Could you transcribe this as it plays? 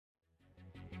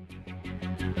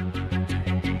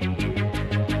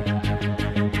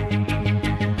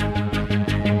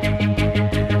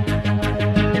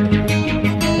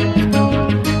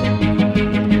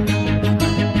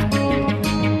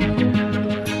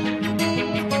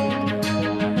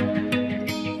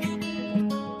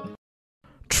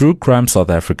True Crime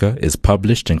South Africa is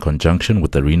published in conjunction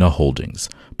with Arena Holdings,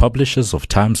 publishers of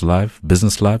Times Live,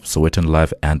 Business Live, Sowetan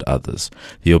Live, and others.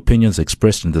 The opinions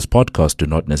expressed in this podcast do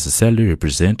not necessarily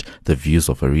represent the views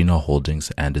of Arena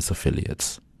Holdings and its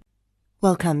affiliates.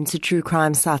 Welcome to True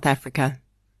Crime South Africa.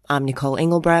 I'm Nicole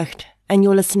Engelbrecht, and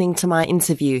you're listening to my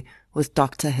interview with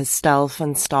Dr. Herstel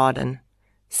van Staden,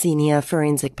 senior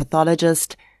forensic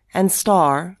pathologist and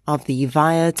star of the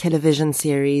Via television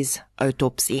series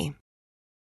Autopsy.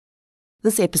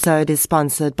 This episode is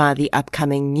sponsored by the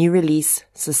upcoming new release,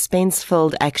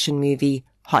 suspense-filled action movie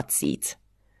Hot Seat.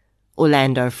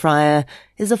 Orlando Fryer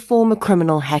is a former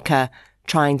criminal hacker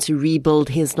trying to rebuild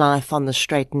his life on the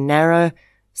straight and narrow,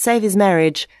 save his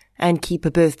marriage, and keep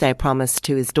a birthday promise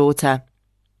to his daughter.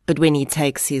 But when he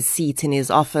takes his seat in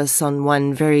his office on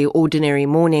one very ordinary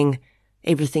morning,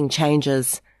 everything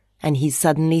changes, and he's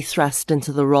suddenly thrust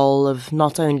into the role of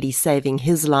not only saving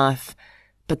his life,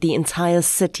 but the entire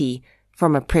city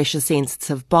from a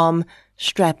pressure-sensitive bomb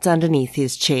strapped underneath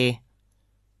his chair.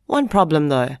 One problem,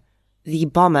 though. The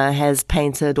bomber has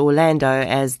painted Orlando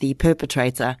as the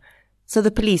perpetrator, so the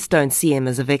police don't see him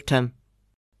as a victim.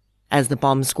 As the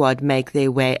bomb squad make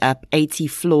their way up 80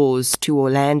 floors to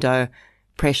Orlando,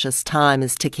 precious time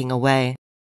is ticking away.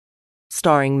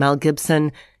 Starring Mel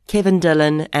Gibson, Kevin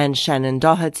Dillon, and Shannon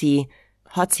Doherty,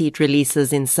 Hot Seat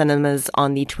releases in cinemas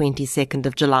on the 22nd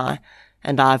of July,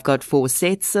 and I've got 4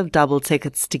 sets of double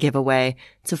tickets to give away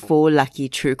to 4 lucky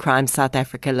True Crime South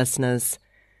Africa listeners.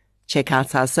 Check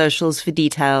out our socials for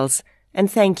details,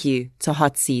 and thank you to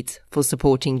Hot Seat for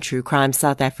supporting True Crime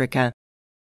South Africa.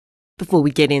 Before we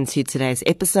get into today's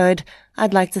episode,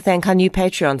 I'd like to thank our new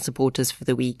Patreon supporters for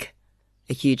the week.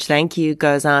 A huge thank you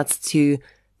goes out to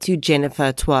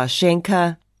Jennifer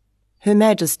Twashenka, Her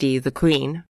Majesty the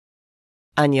Queen,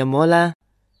 Anya Mola,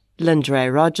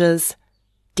 Lindray Rogers,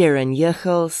 Darren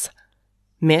Yerchels,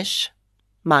 Mish,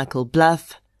 Michael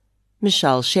Bluff,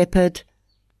 Michelle Shepherd,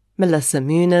 Melissa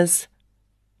Muniz,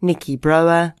 Nikki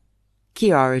Brower,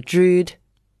 Kiara Drood,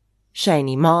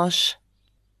 Shani Marsh,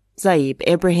 Zaib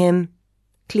Ibrahim,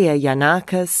 Clea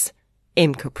Yanakis,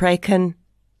 M. Kaprakan,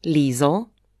 Liesel,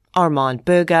 Armand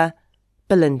Berger,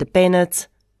 Belinda Bennett,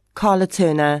 Carla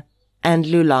Turner, and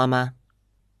Lulama.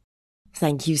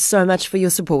 Thank you so much for your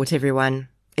support, everyone.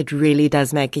 It really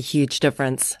does make a huge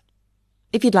difference.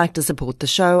 If you'd like to support the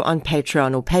show on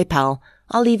Patreon or PayPal,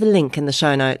 I'll leave a link in the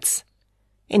show notes.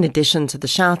 In addition to the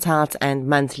shout-out and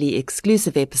monthly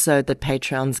exclusive episode that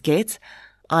Patreons get,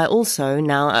 I also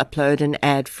now upload an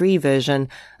ad-free version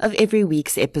of every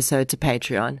week's episode to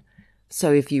Patreon.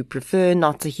 So if you prefer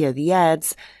not to hear the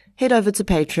ads, head over to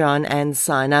Patreon and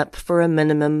sign up for a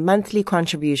minimum monthly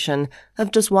contribution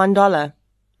of just $1,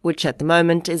 which at the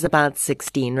moment is about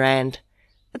 16 Rand.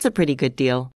 It's a pretty good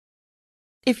deal.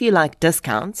 If you like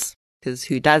discounts, because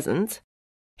who doesn't,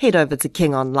 head over to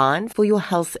King Online for your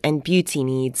health and beauty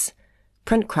needs,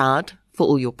 PrintCrowd for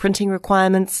all your printing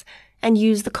requirements, and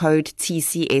use the code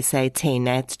TCSA10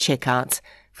 at checkout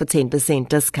for 10%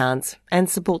 discounts and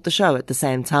support the show at the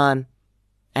same time.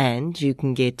 And you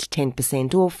can get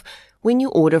 10% off when you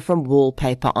order from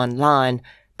Wallpaper Online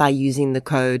by using the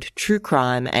code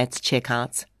TRUECRIME at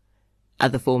checkout.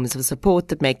 Other forms of support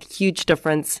that make a huge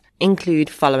difference include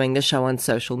following the show on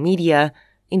social media,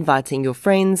 inviting your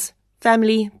friends,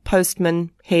 family, postman,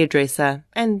 hairdresser,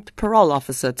 and parole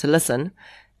officer to listen,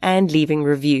 and leaving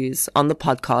reviews on the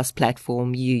podcast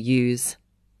platform you use.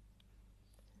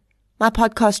 My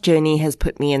podcast journey has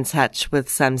put me in touch with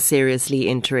some seriously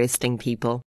interesting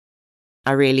people.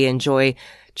 I really enjoy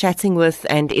chatting with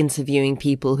and interviewing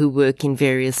people who work in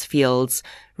various fields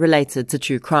related to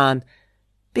true crime,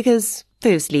 because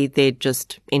firstly, they're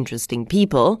just interesting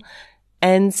people,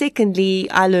 and secondly,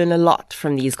 I learn a lot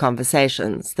from these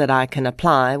conversations that I can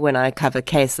apply when I cover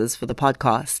cases for the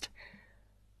podcast.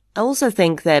 I also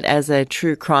think that as a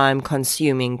true crime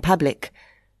consuming public,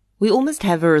 we almost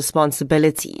have a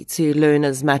responsibility to learn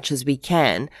as much as we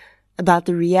can about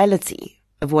the reality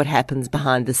of what happens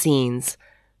behind the scenes,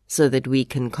 so that we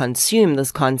can consume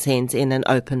this content in an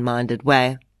open-minded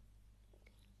way.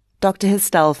 Dr.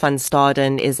 Herstel van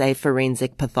Staden is a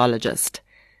forensic pathologist.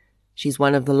 She's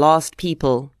one of the last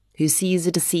people who sees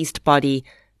a deceased body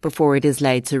before it is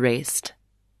laid to rest.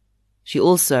 She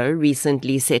also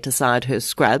recently set aside her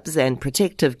scrubs and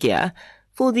protective gear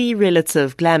for the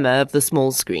relative glamour of the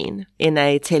small screen in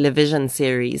a television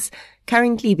series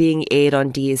currently being aired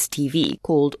on DSTV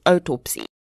called Autopsy.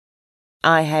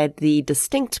 I had the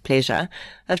distinct pleasure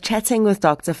of chatting with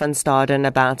Dr. van Staden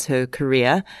about her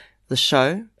career, the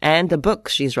show, and the book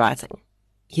she's writing.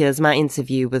 Here's my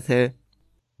interview with her.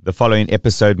 The following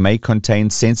episode may contain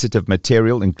sensitive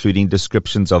material, including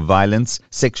descriptions of violence,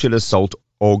 sexual assault,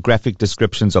 or graphic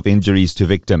descriptions of injuries to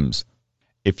victims.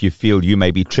 If you feel you may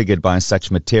be triggered by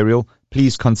such material,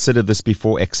 please consider this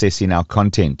before accessing our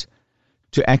content.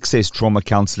 To access trauma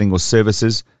counseling or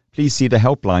services, please see the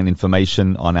helpline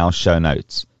information on our show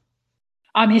notes.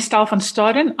 I'm Herstel van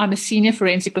Staden. I'm a senior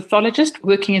forensic pathologist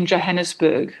working in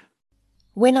Johannesburg.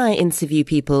 When I interview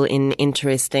people in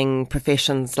interesting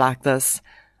professions like this,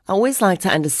 I always like to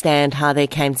understand how they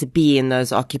came to be in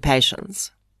those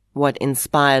occupations, what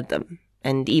inspired them,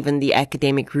 and even the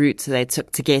academic routes they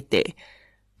took to get there,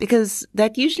 because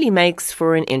that usually makes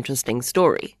for an interesting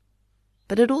story.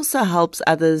 But it also helps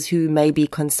others who may be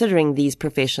considering these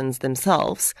professions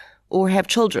themselves or have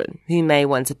children who may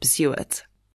want to pursue it.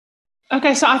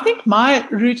 Okay, so I think my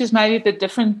route is maybe a bit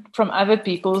different from other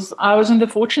people's. I was in the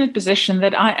fortunate position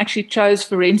that I actually chose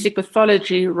forensic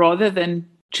pathology rather than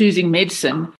choosing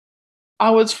medicine. I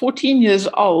was 14 years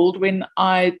old when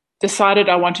I decided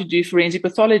I wanted to do forensic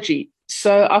pathology.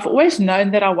 So I've always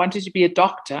known that I wanted to be a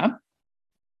doctor.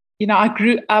 You know, I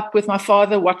grew up with my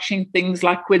father watching things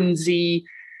like Quincy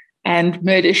and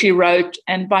Murder, She Wrote,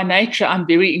 and by nature, I'm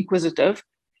very inquisitive.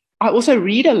 I also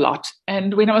read a lot.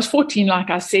 And when I was 14, like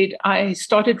I said, I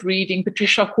started reading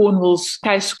Patricia Cornwell's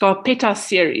Case Scarpetta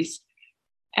series.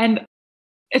 And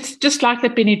it's just like the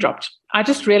penny dropped. I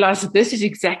just realized that this is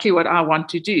exactly what I want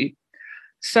to do.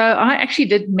 So I actually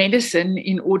did medicine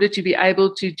in order to be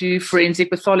able to do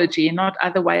forensic pathology and not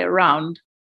other way around.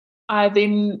 I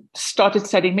then started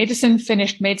studying medicine,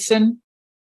 finished medicine,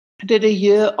 did a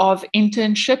year of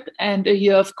internship and a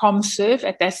year of ComServe.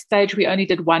 At that stage, we only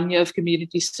did 1 year of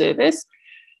community service.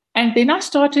 And then I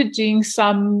started doing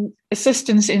some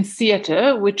assistance in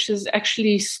theatre, which has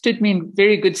actually stood me in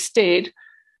very good stead.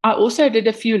 I also did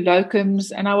a few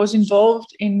locums, and I was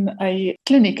involved in a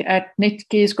clinic at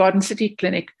Netcare's Garden City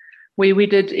Clinic, where we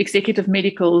did executive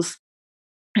medicals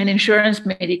and insurance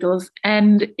medicals.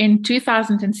 And in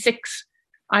 2006,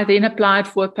 I then applied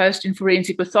for a post in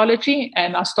forensic pathology,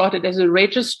 and I started as a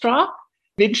registrar,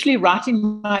 eventually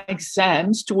writing my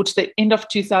exams towards the end of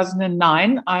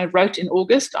 2009. I wrote in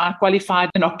August. I qualified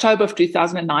in October of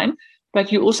 2009. But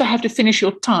you also have to finish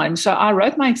your time. So I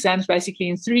wrote my exams basically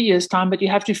in 3 years' time, but you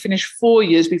have to finish 4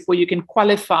 years before you can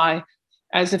qualify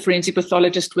as a forensic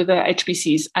pathologist with a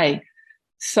HPC's A.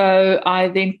 So I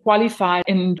then qualified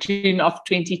in June of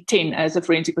 2010 as a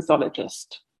forensic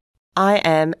pathologist. I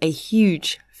am a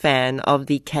huge fan of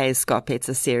the Case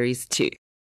Scarpetta series too,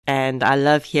 and I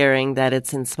love hearing that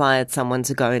it's inspired someone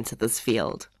to go into this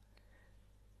field.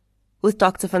 With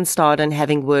Dr. van Staden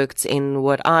having worked in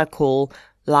what I call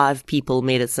live people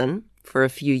medicine for a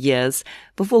few years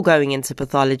before going into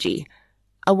pathology,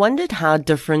 I wondered how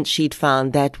different she'd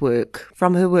found that work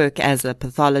from her work as a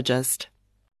pathologist.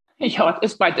 Yeah, it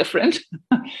is quite different.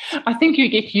 I think you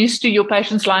get used to your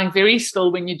patients lying very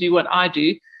still when you do what I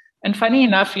do. And funny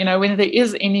enough, you know, when there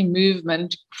is any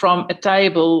movement from a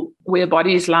table where a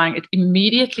body is lying, it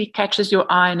immediately catches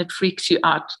your eye and it freaks you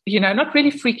out. You know, not really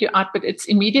freak you out, but it's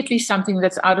immediately something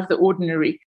that's out of the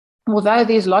ordinary. Although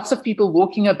there's lots of people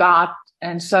walking about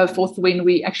and so forth, when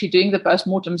we're actually doing the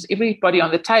postmortems, everybody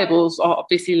on the tables are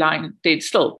obviously lying dead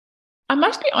still. I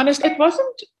must be honest, it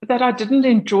wasn't that I didn't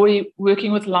enjoy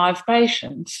working with live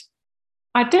patients.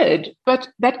 I did, but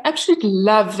that absolute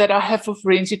love that I have for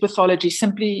forensic pathology,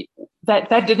 simply that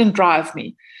didn't drive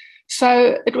me.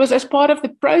 So it was as part of the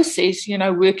process, you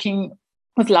know, working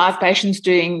with live patients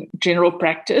doing general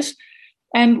practice.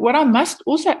 And what I must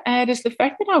also add is the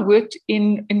fact that I worked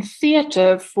in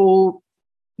theatre for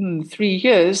 3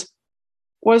 years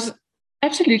was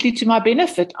absolutely to my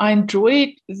benefit. I enjoyed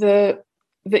the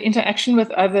interaction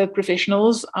with other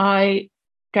professionals. I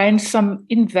gained some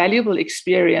invaluable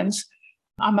experience.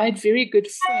 I made very good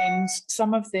friends.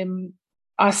 Some of them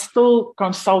I still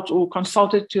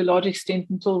consulted to a large extent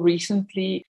until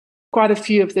recently. Quite a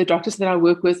few of the doctors that I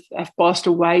work with have passed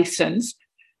away since.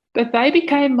 But they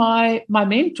became my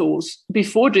mentors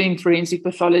before doing forensic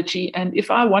pathology. And if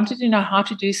I wanted to know how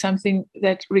to do something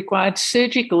that required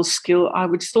surgical skill, I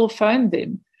would still phone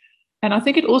them. And I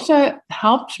think it also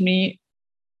helped me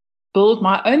build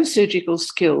my own surgical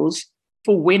skills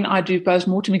for when I do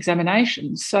post-mortem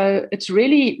examinations. So it's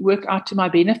really worked out to my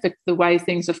benefit the way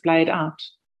things have played out.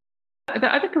 The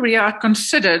other career I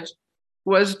considered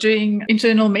was doing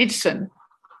internal medicine.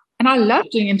 And I love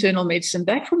doing internal medicine.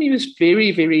 That for me was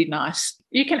very, very nice.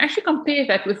 You can actually compare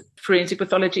that with forensic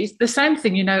pathology. It's the same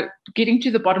thing, you know, getting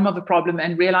to the bottom of a problem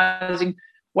and realizing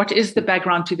what is the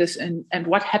background to this and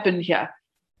what happened here.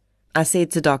 I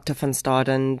said to Dr. van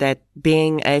Staden that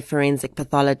being a forensic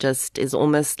pathologist is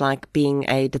almost like being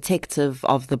a detective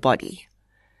of the body.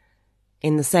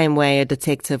 In the same way a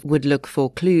detective would look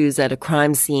for clues at a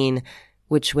crime scene,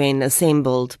 which when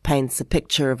assembled paints a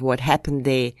picture of what happened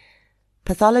there,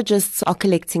 pathologists are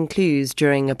collecting clues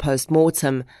during a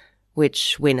post-mortem,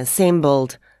 which, when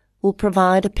assembled, will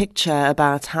provide a picture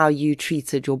about how you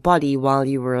treated your body while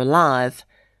you were alive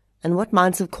and what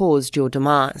might have caused your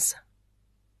demise.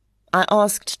 I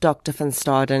asked Dr. van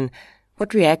Staden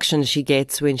what reaction she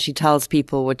gets when she tells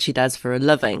people what she does for a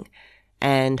living,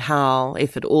 and how,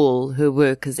 if at all, her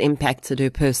work has impacted her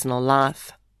personal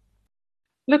life.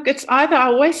 Look, I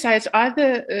always say it's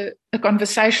either a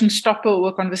conversation stopper or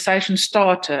a conversation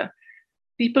starter.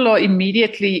 People are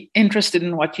immediately interested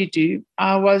in what you do.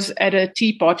 I was at a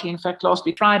tea party, in fact, last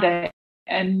week, Friday,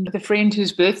 and the friend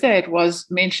whose birthday it was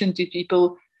mentioned to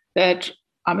people that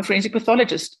I'm a forensic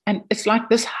pathologist. And it's like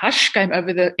this hush came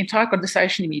over the entire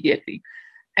conversation immediately.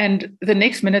 And the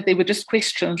next minute, there were just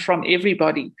questions from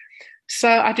everybody. So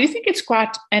I do think it's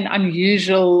quite an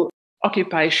unusual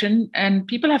occupation, and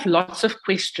people have lots of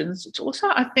questions. It's also,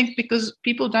 I think, because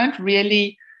people don't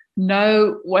really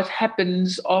know what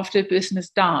happens after a person has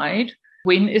died.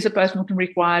 When is a postmortem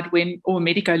required, or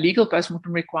medico-legal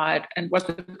postmortem required, and what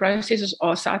the processes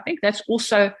are. So I think that's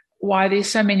also why there's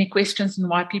so many questions and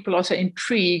why people are so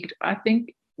intrigued. I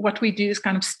think what we do is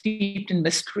kind of steeped in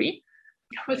mystery.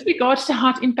 With regards to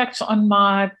how it impacts on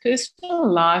my personal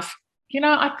life,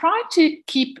 I try to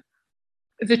keep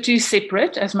the two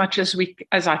separate as much as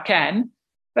I can.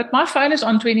 But my phone is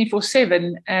on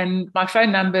 24/7, and my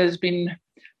phone number has been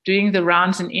doing the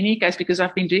rounds in any case because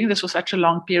I've been doing this for such a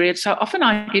long period. So often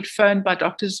I get phoned by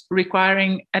doctors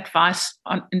requiring advice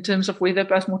in terms of whether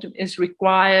postmortem is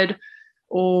required,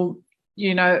 or,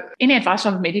 any advice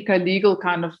of a medico-legal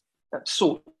kind of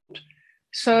sort.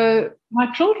 So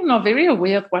my children are very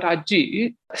aware of what I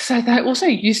do. So they're also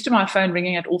used to my phone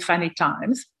ringing at all funny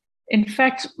times. In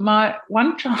fact, my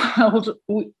one child,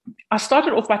 I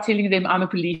started off by telling them I'm a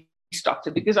police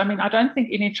doctor because, I don't think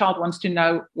any child wants to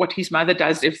know what his mother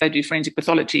does if they do forensic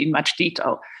pathology in much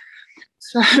detail.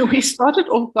 So we started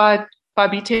off by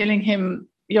me telling him,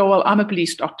 yeah, well, I'm a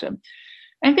police doctor.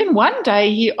 And then one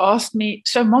day he asked me,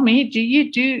 so Mommy, do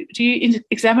you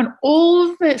examine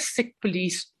all the sick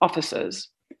police officers?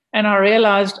 And I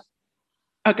realized,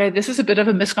 okay, this is a bit of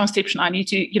a misconception. I need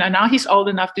to, now he's old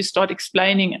enough to start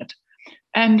explaining it.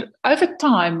 And over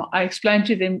time, I explained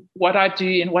to them what I do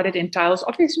and what it entails.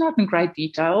 Obviously not in great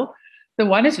detail. The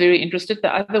one is very interested.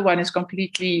 The other one is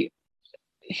completely,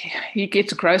 he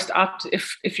gets grossed out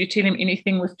if you tell him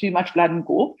anything with too much blood and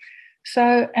gore.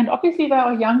 So, and obviously they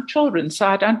are young children, so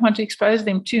I don't want to expose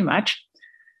them too much.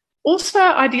 Also,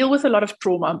 I deal with a lot of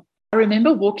trauma. I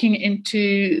remember walking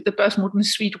into the postmortem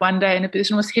suite one day and a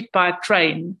person was hit by a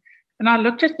train. And I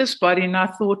looked at this body and I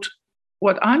thought,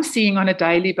 what I'm seeing on a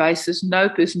daily basis, no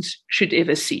person should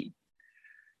ever see.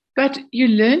 But you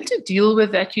learn to deal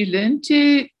with that. You learn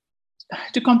to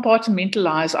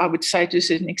compartmentalize, I would say, to a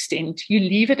certain extent. You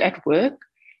leave it at work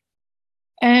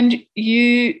and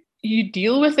you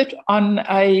deal with it on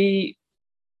a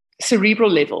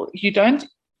cerebral level. You don't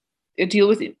deal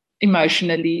with it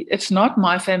emotionally. It's not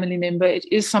my family member. It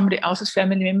is somebody else's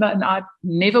family member. And I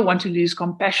never want to lose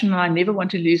compassion, and I never want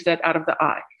to lose that out of the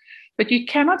eye. But you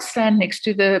cannot stand next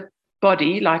to the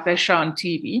body like they show on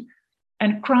TV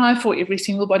and cry for every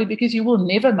single body, because you will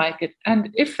never make it.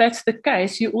 And if that's the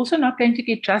case, you're also not going to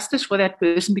get justice for that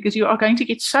person, because you are going to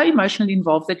get so emotionally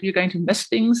involved that you're going to miss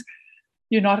things.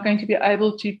 You're not going to be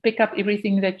able to pick up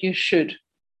everything that you should.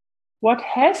 What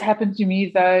has happened to me,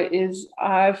 though, is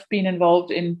I've been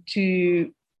involved in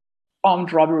 2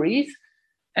 armed robberies.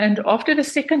 And after the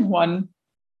second one,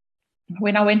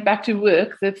 when I went back to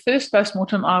work, the first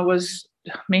postmortem I was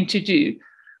meant to do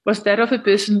was that of a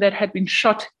person that had been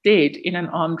shot dead in an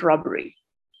armed robbery.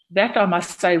 That, I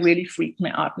must say, really freaked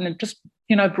me out. And it just,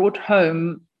 brought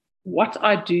home what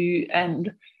I do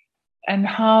and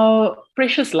how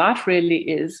precious life really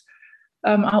is.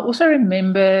 I also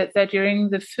remember that during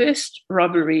the first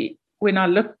robbery, when I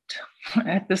looked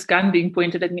at this gun being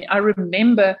pointed at me, I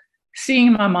remember seeing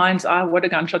in my mind's eye what a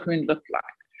gunshot wound looked like.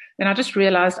 And I just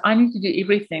realized I need to do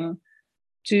everything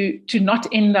to not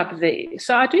end up there.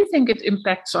 So I do think it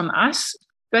impacts on us,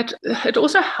 but it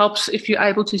also helps if you're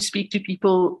able to speak to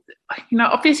people.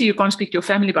 Obviously you can't speak to your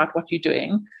family about what you're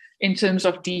doing in terms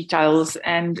of details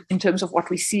and in terms of what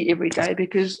we see every day,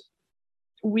 because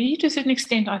we, to a certain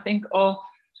extent, I think,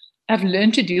 have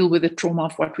learned to deal with the trauma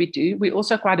of what we do. We're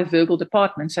also quite a verbal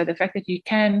department. So the fact that you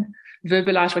can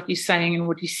verbalize what you're saying and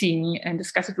what you're seeing and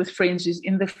discuss it with friends who's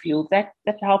in the field, that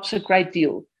helps a great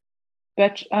deal.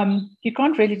 But you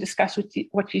can't really discuss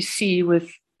what you see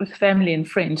with family and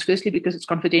friends, firstly because it's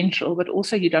confidential, but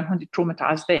also you don't want to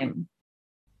traumatize them.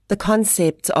 The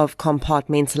concept of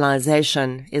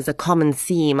compartmentalization is a common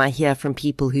theme I hear from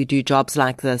people who do jobs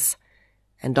like this.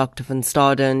 And Dr. van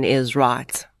Staden is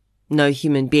right. No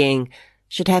human being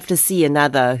should have to see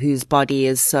another whose body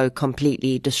is so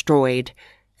completely destroyed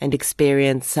and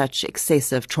experience such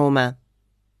excessive trauma.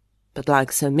 But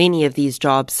like so many of these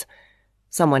jobs,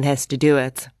 someone has to do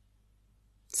it.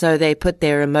 So they put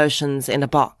their emotions in a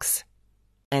box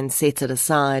and set it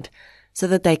aside so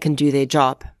that they can do their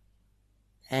job.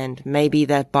 And maybe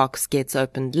that box gets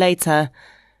opened later,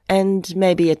 and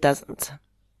maybe it doesn't.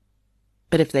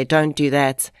 But if they don't do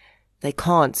that, they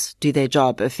can't do their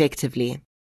job effectively.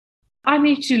 I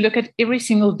need to look at every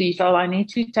single detail. I need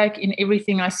to take in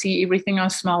everything I see, everything I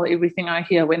smell, everything I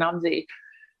hear when I'm there.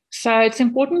 So it's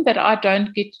important that I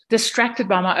don't get distracted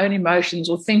by my own emotions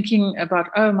or thinking about,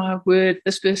 oh my word,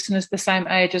 this person is the same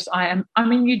age as I am. I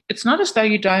mean, it's not as though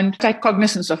you don't take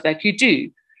cognizance of that. You do.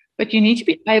 But you need to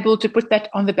be able to put that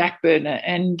on the back burner.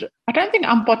 And I don't think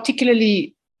I'm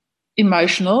particularly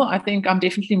emotional. I think I'm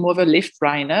definitely more of a left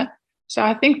brainer. So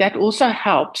I think that also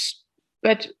helps.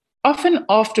 But often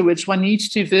afterwards, one needs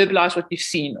to verbalize what you've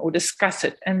seen or discuss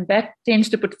it. And that tends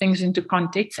to put things into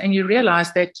context. And you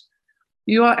realize that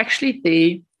you are actually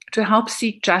there to help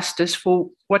seek justice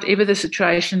for whatever the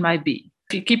situation may be.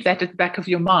 If you keep that at the back of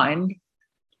your mind,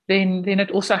 then it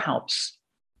also helps.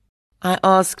 I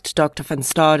asked Dr. van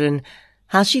Staden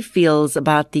how she feels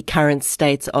about the current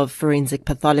state of forensic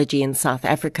pathology in South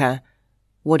Africa.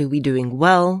 What are we doing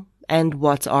well, and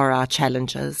what are our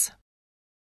challenges?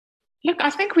 Look,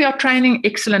 I think we are training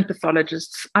excellent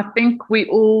pathologists. I think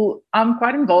I'm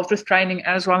quite involved with training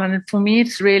as well. And for me,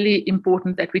 it's really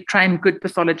important that we train good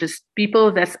pathologists,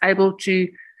 people that's able to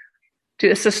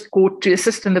assist court, to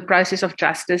assist in the process of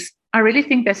justice. I really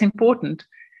think that's important.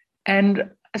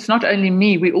 And it's not only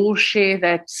me, we all share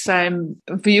that same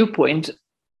viewpoint.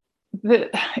 The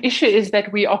issue is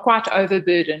that we are quite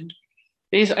overburdened.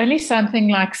 There's only something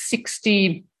like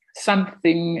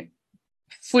 60-something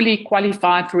fully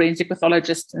qualified forensic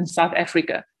pathologists in South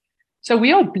Africa. So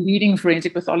we are bleeding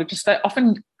forensic pathologists. They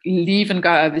often leave and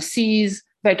go overseas.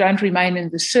 They don't remain in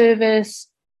the service.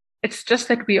 It's just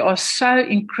that we are so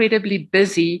incredibly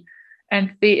busy,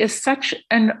 and there is such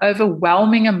an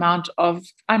overwhelming amount of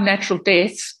unnatural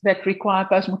deaths that require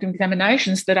postmortem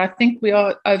examinations that I think we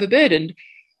are overburdened.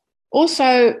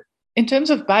 Also, in terms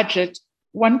of budget,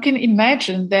 one can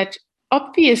imagine that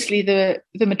obviously the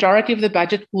majority of the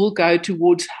budget will go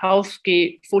towards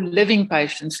healthcare for living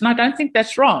patients. And I don't think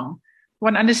that's wrong.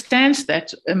 One understands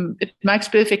that. It makes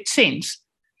perfect sense.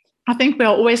 I think we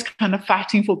are always kind of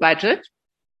fighting for budget,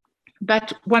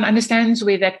 but one understands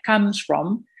where that comes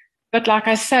from. But like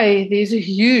I say, there's a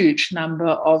huge number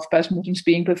of postmortems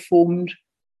being performed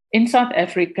in South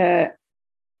Africa,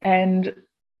 and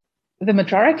the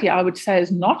majority, I would say,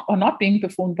 are not being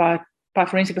performed by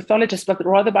forensic pathologists, but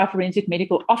rather by forensic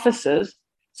medical officers,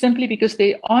 simply because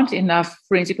there aren't enough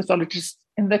forensic pathologists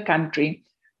in the country.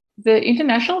 The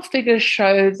international figures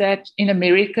show that in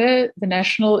America, the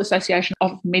National Association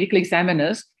of Medical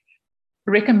Examiners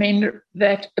recommend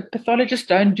that pathologists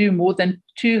don't do more than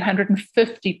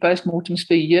 250 postmortems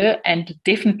per year, and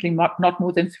definitely not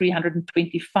more than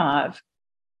 325.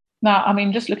 Now, I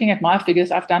mean, just looking at my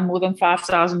figures, I've done more than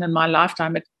 5,000 in my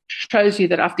lifetime. It shows you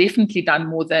that I've definitely done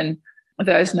more than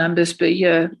those numbers per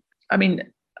year. I mean,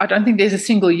 I don't think there's a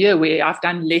single year where I've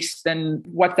done less than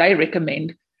what they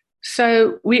recommend.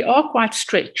 So we are quite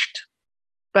stretched.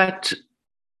 But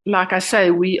like I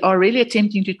say, we are really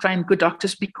attempting to train good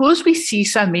doctors because we see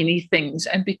so many things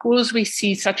and because we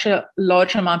see such a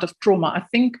large amount of trauma. I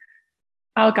think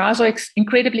our guys are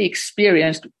incredibly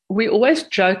experienced. We always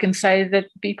joke and say that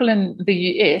people in the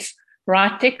US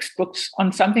write textbooks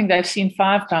on something they've seen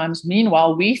 5 times.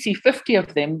 Meanwhile, we see 50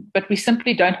 of them, but we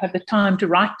simply don't have the time to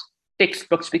write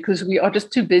textbooks because we are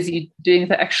just too busy doing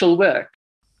the actual work.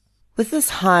 With this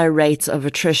high rate of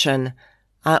attrition,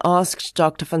 I asked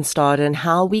Dr. van Staden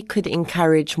how we could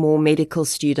encourage more medical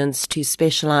students to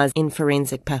specialize in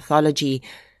forensic pathology,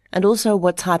 and also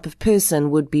what type of person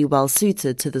would be well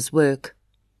suited to this work.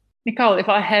 Nicole, if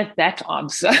I had that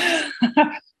answer,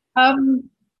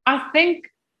 I think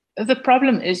the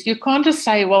problem is you can't just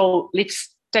say, well,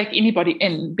 let's take anybody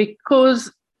in,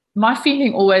 because my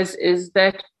feeling always is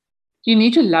that you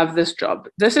need to love this job.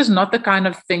 This is not the kind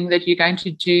of thing that you're going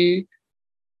to do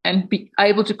and be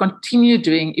able to continue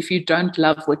doing if you don't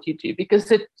love what you do,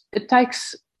 because it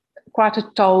takes quite a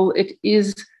toll. It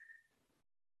is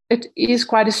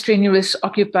quite a strenuous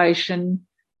occupation,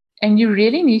 and you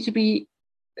really need to be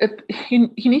you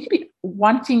need to be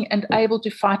wanting and able to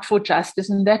fight for justice,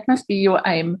 and that must be your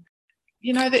aim.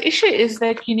 The issue is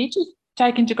that you need to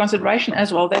take into consideration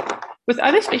as well that with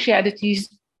other specialities,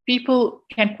 people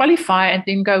can qualify and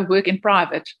then go work in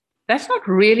private. That's not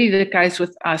really the case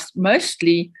with us.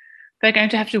 Mostly, they're going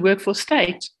to have to work for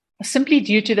state simply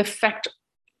due to the fact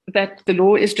that the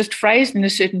law is just phrased in a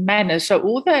certain manner. So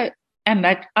all the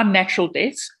unnatural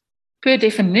deaths, per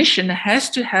definition, has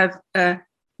to have a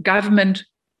government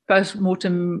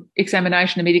post-mortem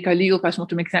examination, a medico-legal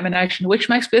post-mortem examination, which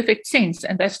makes perfect sense.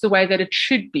 And that's the way that it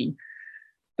should be.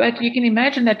 But you can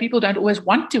imagine that people don't always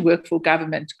want to work for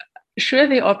government. Sure,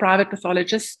 there are private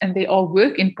pathologists and they all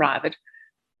work in private.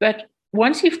 But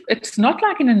it's not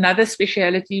like in another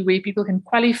specialty where people can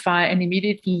qualify and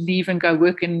immediately leave and go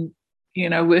work in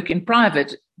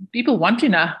private. People want to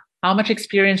know, how much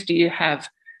experience do you have?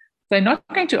 They're not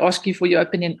going to ask you for your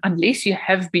opinion unless you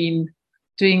have been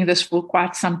doing this for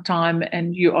quite some time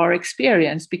and you are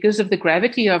experienced, because of the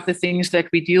gravity of the things that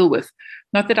we deal with.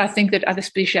 Not that I think that other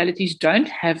specialties don't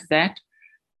have that,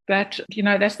 but,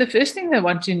 that's the first thing they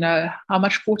want to know. How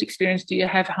much court experience do you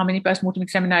have? How many post-mortem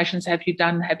examinations have you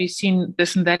done? Have you seen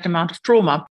this and that amount of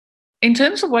trauma? In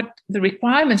terms of what the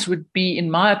requirements would be,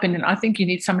 in my opinion, I think you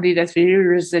need somebody that's very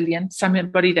resilient,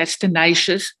 somebody that's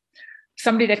tenacious,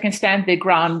 somebody that can stand their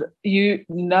ground.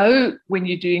 When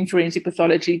you're doing forensic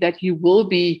pathology that you will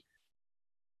be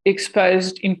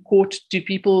exposed in court to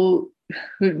people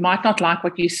who might not like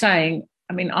what you're saying.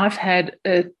 I mean, I've had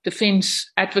a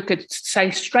defense advocate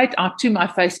say straight out to my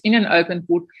face in an open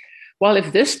court, well,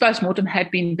 if this postmortem had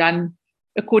been done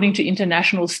according to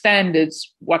international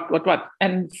standards, what?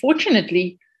 And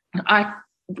fortunately, I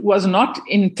was not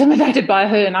intimidated by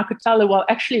her, and I could tell her, well,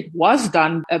 actually, it was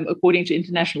done according to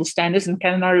international standards, and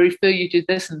can I refer you to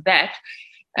this and that?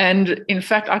 And in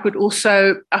fact, I could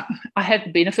also, I had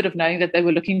the benefit of knowing that they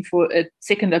were looking for a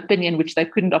second opinion, which they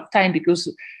couldn't obtain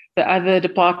because the other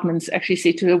departments actually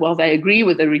said to her, well, they agree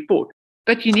with the report.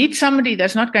 But you need somebody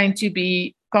that's not going to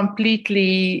be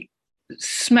completely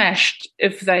smashed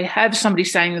if they have somebody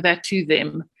saying that to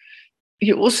them.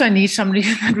 You also need somebody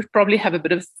that would probably have a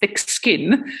bit of thick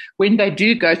skin when they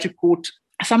do go to court,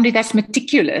 somebody that's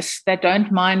meticulous, that don't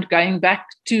mind going back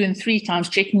 2 and 3 times,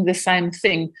 checking the same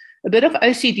thing. A bit of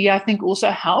OCD, I think, also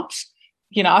helps.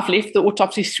 I've left the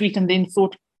autopsy suite and then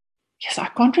thought, yes, I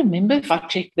can't remember if I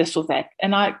checked this or that.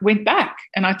 And I went back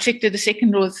and I checked it the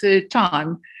second or third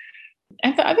time.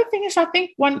 And the other thing is, I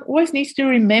think one always needs to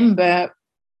remember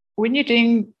when you're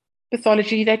doing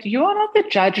pathology that you are not the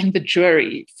judge and the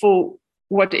jury for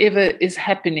whatever is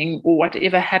happening or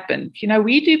whatever happened.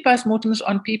 We do postmortems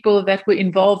on people that were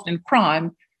involved in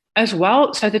crime as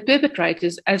well, so the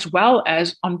perpetrators, as well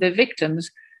as on the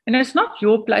victims. And it's not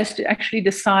your place to actually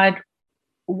decide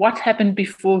what happened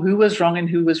before, who was wrong and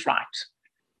who was right.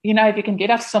 If you can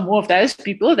get us some more of those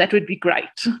people, that would be great.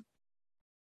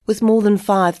 With more than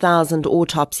 5,000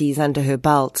 autopsies under her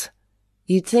belt,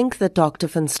 you'd think that Dr.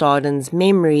 van Staden's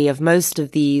memory of most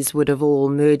of these would have all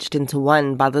merged into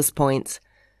one by this point.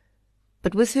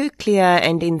 But with her clear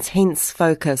and intense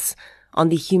focus on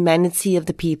the humanity of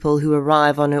the people who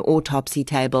arrive on her autopsy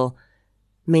table,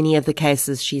 many of the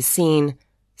cases she's seen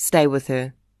stay with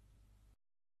her.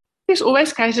 There's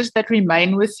always cases that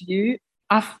remain with you.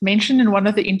 I've mentioned in one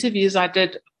of the interviews I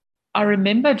did, I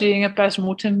remember doing a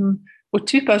postmortem, or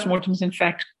 2 postmortems in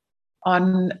fact,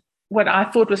 on what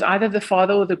I thought was either the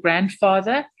father or the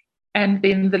grandfather, and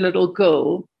then the little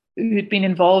girl who'd been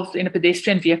involved in a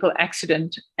pedestrian vehicle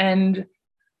accident. And,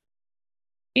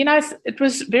 it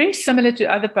was very similar to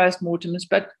other postmortems,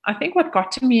 but I think what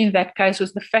got to me in that case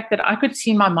was the fact that I could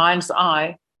see in my mind's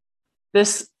eye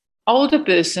this older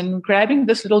person grabbing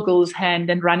this little girl's hand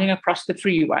and running across the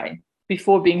freeway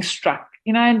before being struck.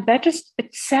 And that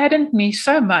it saddened me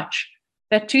so much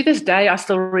that to this day I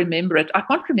still remember it. I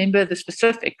can't remember the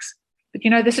specifics, but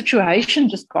the situation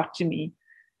just got to me.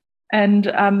 And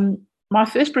my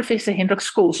first professor, Hendrik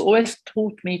Scholes, always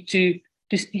taught me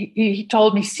he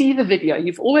told me, see the video.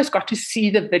 You've always got to see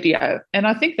the video. And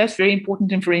I think that's very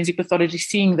important in forensic pathology,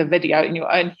 seeing the video in your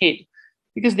own head,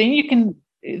 because then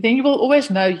you will always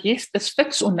know, yes, this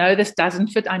fits, or no, this doesn't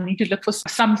fit. I need to look for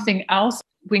something else.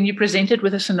 When you present it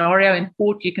with a scenario in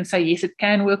court, you can say, yes, it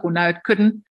can work, or no, it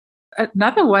couldn't.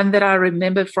 Another one that I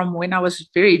remember from when I was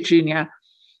very junior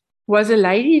was a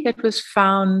lady that was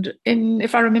found in,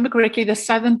 if I remember correctly, the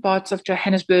southern parts of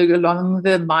Johannesburg along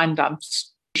the mine dumps.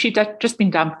 She'd just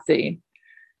been dumped there.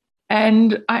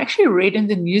 And I actually read in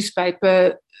the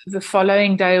newspaper the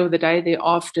following day or the day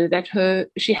thereafter that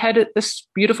she had this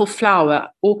beautiful flower,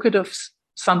 orchid of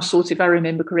some sorts, if I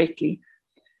remember correctly.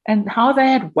 and how they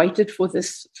had waited for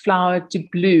this flower to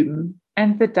bloom.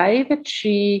 And the day that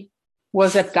she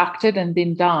was abducted and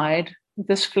then died,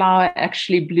 this flower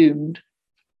actually bloomed.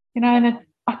 And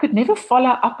I could never follow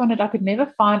up on it. I could never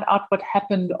find out what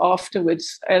happened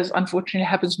afterwards, as unfortunately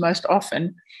happens most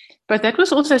often. But that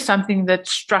was also something that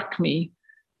struck me.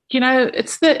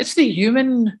 It's the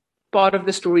human part of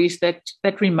the stories that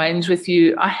remains with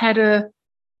you. I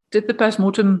did the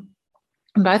postmortem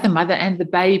on both the mother and the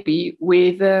baby,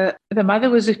 where the mother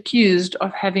was accused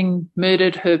of having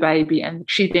murdered her baby, and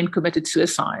she then committed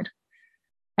suicide.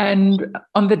 And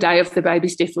on the day of the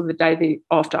baby's death, or the day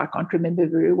after, I can't remember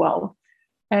very well.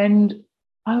 And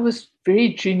I was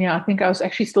very junior. I think I was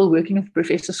actually still working with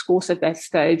Professor Scors at that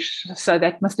stage. So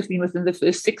that must have been within the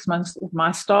first 6 months of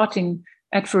my starting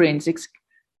at forensics.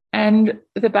 And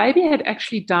the baby had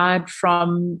actually died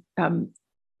from a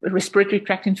respiratory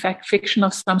tract infection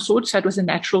of some sort. So it was a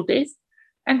natural death.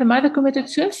 And the mother committed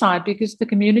suicide because the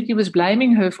community was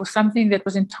blaming her for something that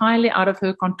was entirely out of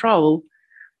her control.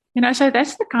 So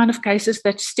that's the kind of cases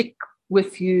that stick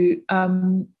with you.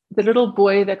 The little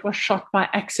boy that was shot by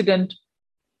accident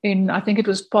in, I think it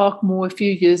was Parkmore a few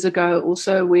years ago,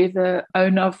 also, where the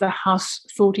owner of the house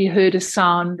thought he heard a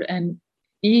sound, and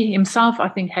he himself, I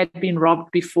think, had been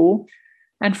robbed before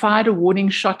and fired a warning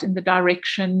shot in the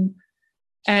direction.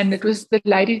 And it was the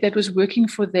lady that was working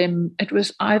for them. It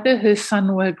was either her son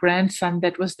or her grandson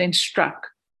that was then struck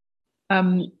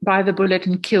by the bullet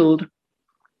and killed.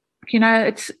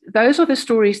 Those are the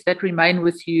stories that remain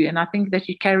with you, and I think that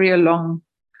you carry along,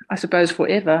 I suppose,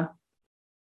 forever.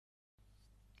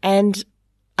 And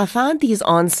I found these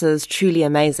answers truly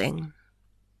amazing.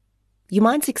 You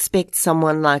might expect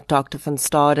someone like Dr. van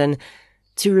Staden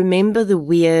to remember the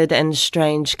weird and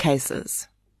strange cases.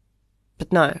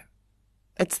 But no,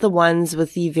 it's the ones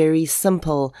with the very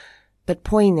simple but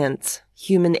poignant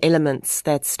human elements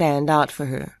that stand out for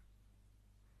her.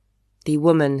 The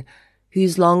woman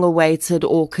whose long-awaited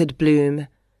orchid bloom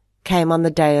came on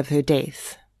the day of her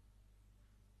death.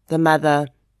 The mother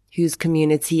whose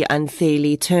community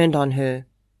unfairly turned on her.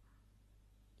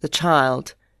 The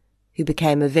child who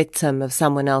became a victim of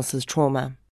someone else's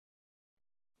trauma.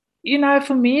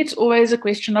 For me, it's always a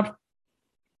question of,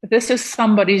 this is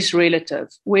somebody's relative,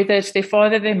 whether it's their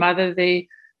father, their mother, their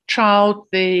child,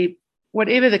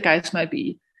 whatever the case may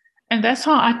be. And that's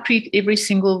how I treat every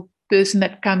single person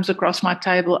that comes across my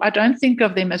table. I don't think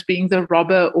of them as being the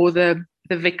robber or the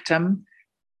victim.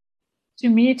 To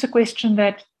me, it's a question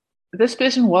that this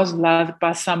person was loved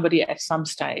by somebody at some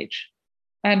stage,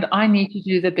 and I need to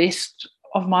do the best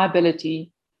of my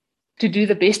ability to do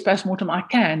the best postmortem I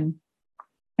can.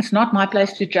 It's not my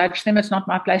place to judge them. It's not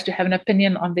my place to have an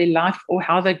opinion on their life or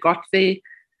how they got there.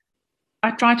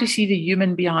 I try to see the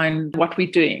human behind what we're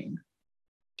doing.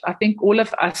 I think all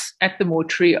of us at the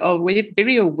mortuary are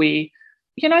very aware.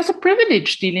 It's a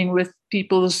privilege dealing with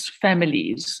people's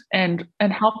families and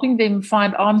helping them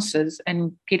find answers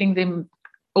and getting them,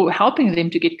 or helping them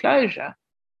to get closure.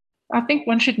 I think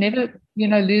one should never,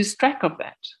 lose track of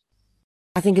that.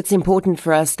 I think it's important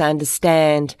for us to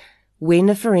understand when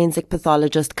a forensic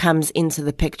pathologist comes into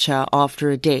the picture after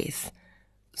a death.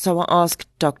 So I asked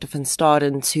Dr. van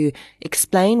Staden to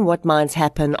explain what might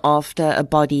happen after a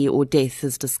body or death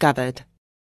is discovered.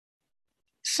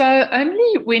 So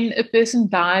only when a person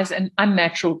dies an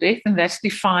unnatural death, and that's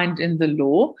defined in the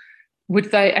law,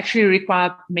 would they actually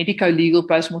require medico-legal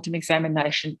postmortem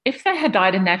examination. If they had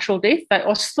died a natural death, they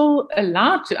are still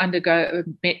allowed to undergo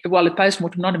a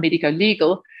postmortem, not a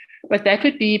medico-legal, but that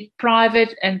would be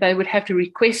private, and they would have to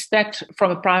request that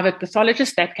from a private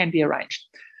pathologist. That can be arranged.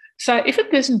 So if a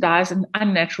person dies an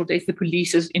unnatural death, the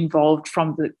police is involved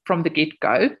from the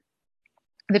get-go.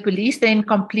 The police then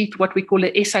complete what we call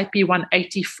a SAP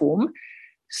 180 form.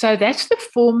 So that's the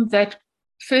form that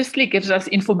firstly gives us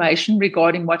information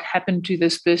regarding what happened to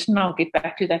this person. I'll get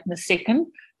back to that in a second.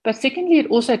 But secondly,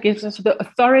 it also gives us the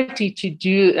authority to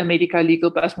do a medico-legal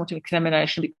postmortem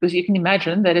examination, because you can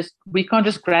imagine that we can't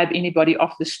just grab anybody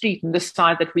off the street and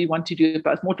decide that we want to do a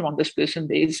postmortem on this person.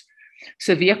 There's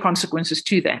severe consequences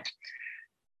to that.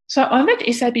 So on that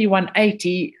SAP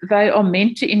 180, they are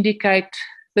meant to indicate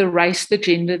the race, the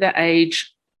gender, the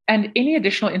age, and any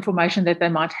additional information that they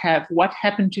might have. What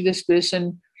happened to this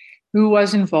person? Who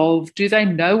was involved? Do they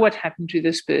know what happened to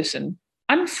this person?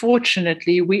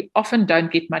 Unfortunately, we often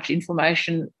don't get much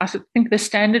information. I think the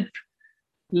standard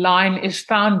line is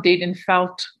found dead and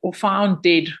felt, or found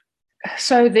dead.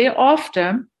 So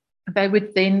thereafter,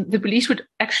 the police would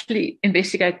actually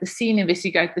investigate the scene,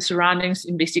 investigate the surroundings,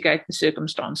 investigate the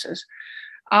circumstances.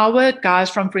 Our guys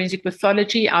from forensic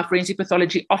pathology, our forensic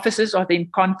pathology officers are then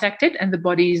contacted and the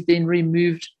body is then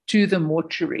removed to the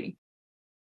mortuary.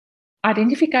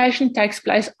 Identification takes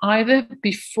place either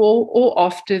before or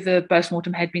after the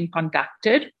postmortem had been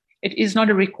conducted. It is not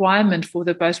a requirement for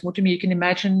the postmortem. You can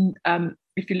imagine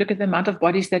if you look at the amount of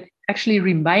bodies that actually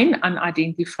remain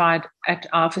unidentified at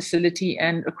our facility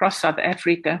and across South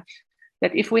Africa,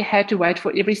 that if we had to wait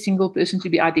for every single person to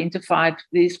be identified,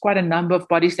 there's quite a number of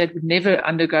bodies that would never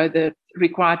undergo the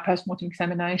required postmortem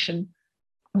examination.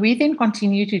 We then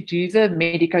continue to do the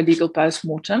medico-legal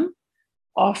postmortem,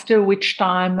 after which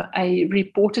time a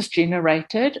report is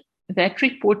generated. That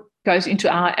report goes into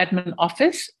our admin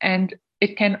office and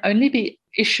it can only be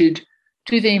issued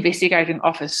to the investigating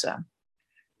officer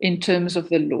in terms of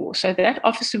the law. So that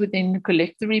officer would then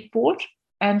collect the report,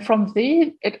 and from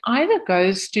there it either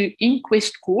goes to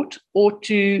inquest court or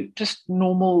to just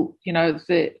normal,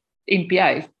 the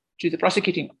NPA, to the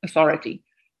prosecuting authority.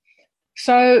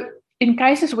 So in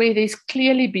cases where there's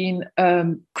clearly been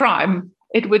crime,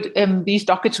 it would these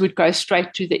dockets would go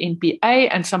straight to the NPA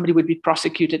and somebody would be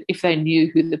prosecuted if they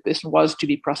knew who the person was to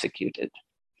be prosecuted.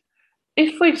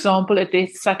 If, for example, a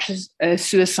death such as a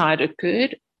suicide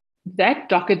occurred, that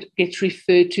docket gets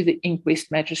referred to the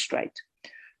inquest magistrate.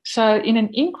 So in an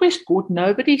inquest court,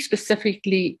 nobody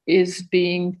specifically is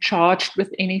being charged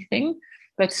with anything,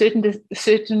 but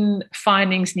certain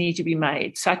findings need to be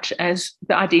made, such as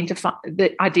the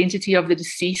identity of the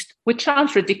deceased, which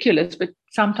sounds ridiculous, but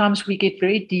sometimes we get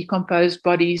very decomposed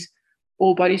bodies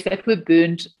or bodies that were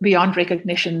burned beyond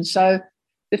recognition. So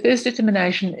the first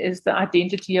determination is the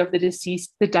identity of the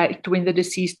deceased, the date when the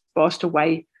deceased passed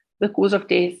away, the cause of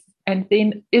death, and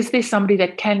then is there somebody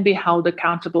that can be held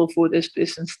accountable for this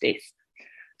person's death?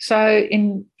 So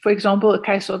in, for example, a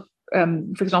case of,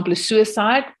 a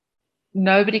suicide,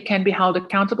 nobody can be held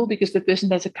accountable because the person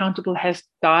that's accountable has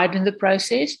died in the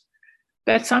process.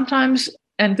 But sometimes,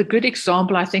 and the good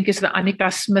example, I think, is the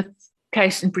Annika Smith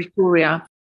case in Pretoria,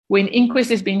 when inquest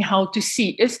is being held to see,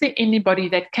 is there anybody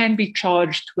that can be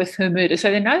charged with her murder? So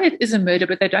they know it is a murder,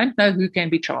 but they don't know who can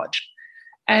be charged.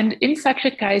 And in such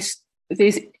a case,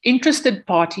 there's interested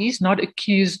parties, not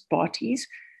accused parties,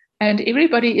 and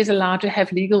everybody is allowed to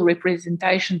have legal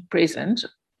representation present,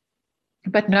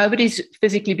 but nobody's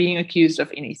physically being accused of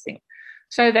anything.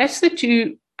 So that's the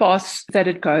two paths that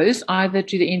it goes, either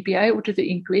to the NPA or to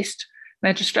the inquest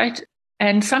magistrate.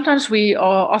 And sometimes we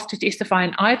are asked to testify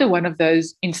in either one of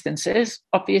those instances.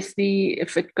 Obviously,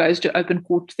 if it goes to open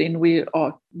court, then we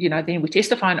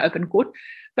testify in open court.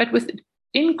 But with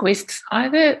inquests,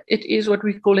 either it is what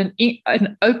we call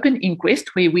an open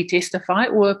inquest where we testify,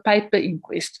 or a paper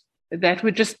inquest. That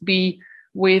would just be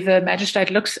where the magistrate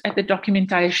looks at the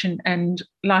documentation and,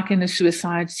 like in a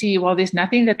suicide, see, well, there's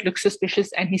nothing that looks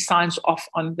suspicious, and he signs off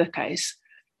on the case.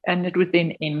 And it would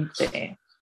then end there.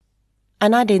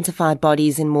 Unidentified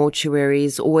bodies in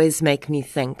mortuaries always make me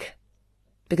think,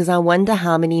 because I wonder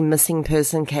how many missing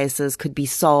person cases could be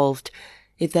solved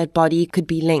if that body could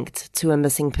be linked to a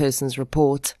missing persons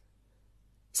report.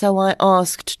 So I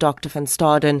asked Dr. van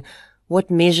Staden what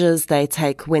measures they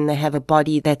take when they have a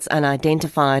body that's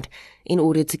unidentified in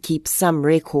order to keep some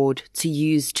record to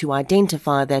use to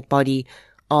identify that body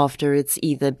after it's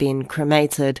either been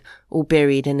cremated or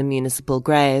buried in a municipal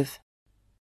grave.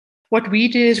 What we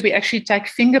do is we actually take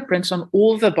fingerprints on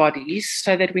all the bodies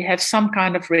so that we have some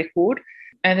kind of record,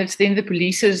 and it's then the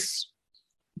police's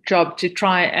job to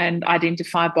try and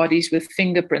identify bodies with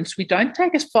fingerprints. We don't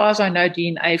take, as far as I know,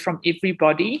 DNA from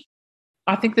everybody.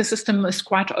 I think the system is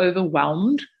quite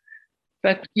overwhelmed.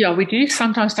 But yeah, we do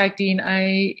sometimes take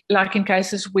DNA, like in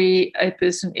cases where a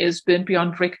person is burnt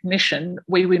beyond recognition,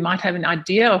 where we might have an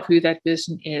idea of who that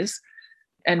person is,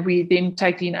 and we then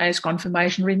take DNA as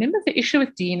confirmation. Remember, the issue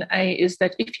with DNA is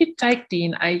that if you take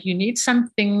DNA, you need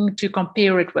something to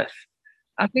compare it with.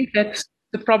 I think that's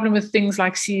the problem with things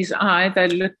like CSI.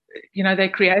 They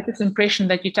create this impression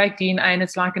that you take DNA and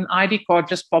it's like an ID card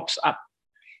just pops up.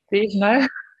 There's no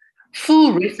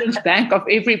full reference bank of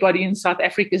everybody in South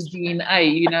Africa's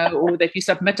DNA, or that you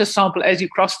submit a sample as you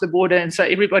cross the border, and so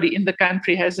everybody in the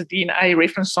country has a DNA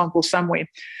reference sample somewhere.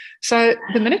 So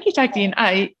the minute you take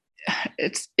DNA,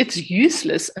 it's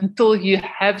useless until you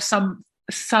have some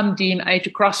DNA to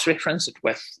cross-reference it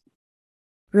with.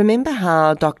 Remember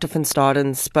how Dr. van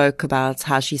Staden spoke about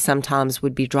how she sometimes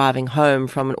would be driving home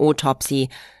from an autopsy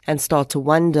and start to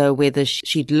wonder whether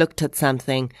she'd looked at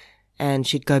something, and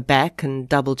she'd go back and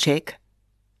double-check?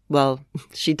 Well,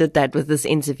 she did that with this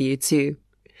interview too.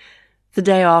 The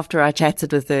day after I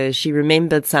chatted with her, she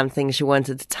remembered something she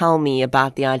wanted to tell me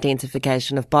about the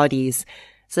identification of bodies,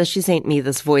 so she sent me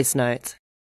this voice note.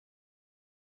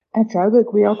 At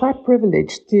Joburg, we are quite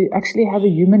privileged to actually have a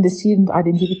human decedent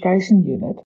identification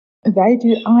unit. They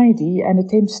do ID and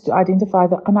attempts to identify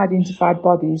the unidentified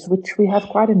bodies, which we have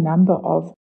quite a number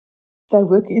of. They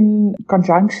work in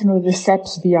conjunction with the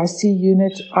SAPS VIC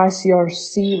unit,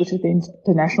 ICRC, which is the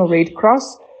International Red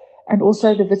Cross, and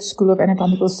also the Wits School of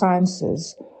Anatomical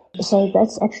Sciences. So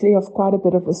that's actually of quite a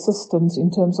bit of assistance in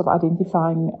terms of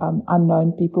identifying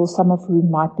unknown people, some of whom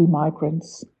might be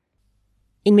migrants.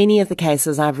 In many of the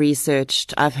cases I've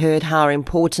researched, I've heard how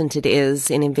important it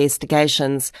is in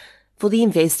investigations for the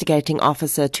investigating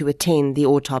officer to attend the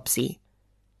autopsy.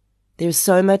 There's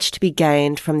so much to be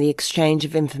gained from the exchange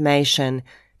of information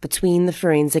between the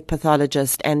forensic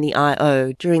pathologist and the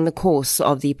IO during the course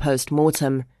of the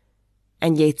post-mortem,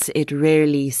 and yet it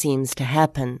rarely seems to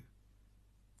happen.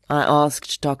 I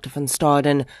asked Dr. van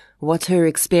Staden what her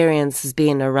experience has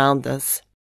been around this.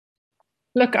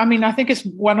 Look, I think it's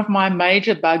one of my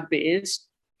major bugbears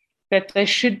that they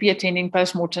should be attending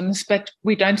postmortems, but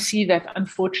we don't see that,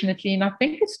 unfortunately. And I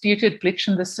think it's due to a glitch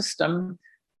in the system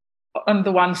on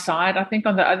the one side. I think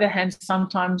on the other hand,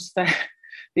 sometimes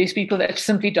there's people that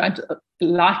simply don't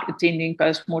like attending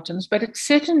postmortems, but it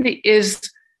certainly is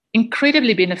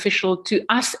incredibly beneficial to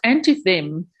us and to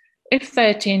them if they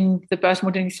attend the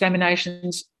postmortem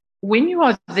examinations. When you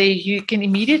are there, you can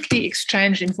immediately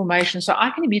exchange information. So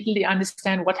I can immediately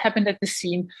understand what happened at the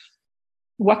scene,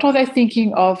 what are they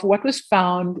thinking of, what was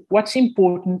found, what's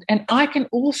important, and I can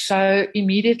also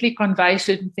immediately convey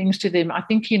certain things to them. I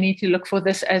think you need to look for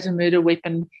this as a murder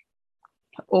weapon,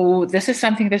 or this is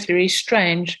something that's very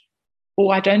strange,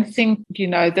 or I don't think,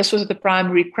 this was the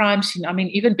primary crime scene.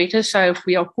 Even better so, if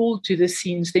we are called to the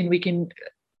scenes, then we can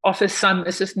offer some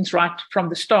assistance right from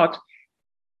the start.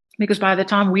 Because by the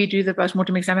time we do the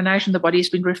postmortem examination, the body has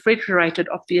been refrigerated,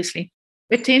 obviously.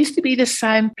 It tends to be the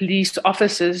same police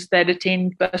officers that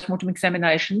attend postmortem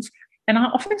examinations. And I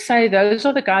often say those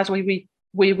are the guys where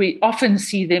we often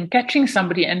see them catching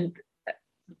somebody and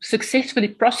successfully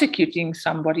prosecuting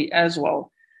somebody as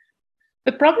well.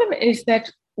 The problem is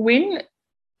that when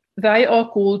they are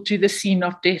called to the scene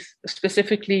of death,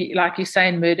 specifically, like you say,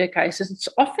 in murder cases, it's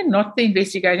often not the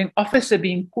investigating officer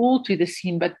being called to the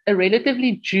scene, but a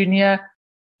relatively junior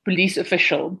police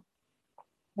official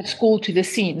that's called to the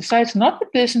scene. So it's not the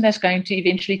person that's going to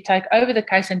eventually take over the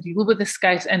case and deal with this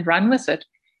case and run with it.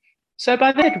 So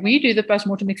by that, we do the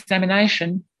postmortem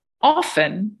examination.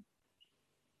 Often,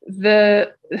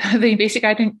 the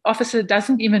investigating officer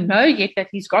doesn't even know yet that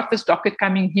he's got this docket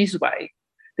coming his way,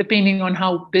 depending on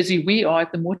how busy we are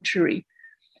at the mortuary.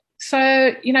 So,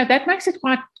 that makes it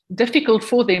quite difficult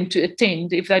for them to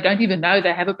attend if they don't even know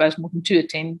they have a postmortem to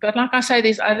attend. But like I say,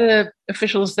 there's other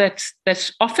officials that's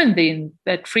often then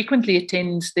that frequently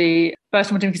attends the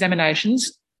postmortem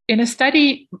examinations. In a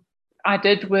study I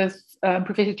did with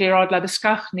Professor Gerard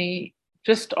Labuschagne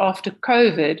just after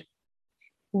COVID,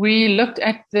 we looked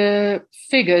at the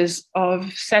figures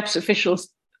of SAPS officials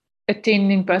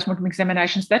attending postmortem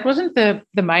examinations. That wasn't the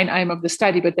main aim of the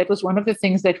study, but that was one of the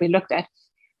things that we looked at.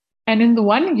 And in the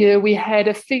 1 year, we had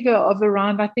a figure of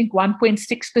around, I think,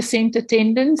 1.6%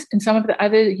 attendance. In some of the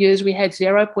other years, we had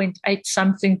 0.8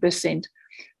 something percent.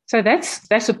 So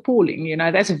that's appalling.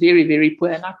 That's very, very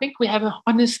poor. And I think we have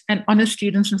honest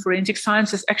students in forensic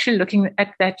sciences actually looking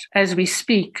at that as we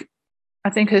speak.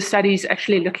 I think her study is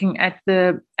actually looking at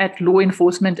law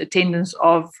enforcement attendance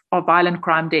of violent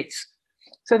crime deaths.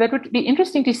 So that would be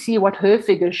interesting to see what her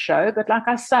figures show. But like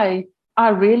I say, I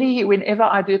really, whenever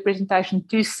I do a presentation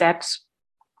to SAPS,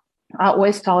 I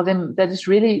always tell them that it's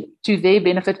really to their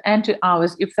benefit and to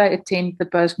ours if they attend the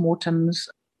postmortems.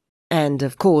 And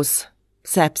of course,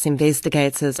 SAPS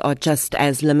investigators are just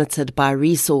as limited by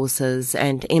resources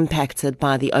and impacted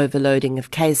by the overloading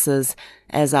of cases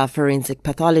as our forensic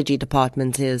pathology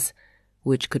department is,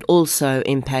 which could also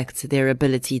impact their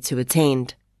ability to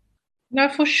attend. No,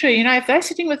 for sure. If they're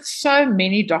sitting with so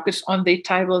many dockets on their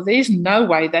table, there's no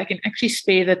way they can actually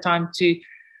spare the time to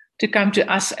come to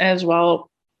us as well.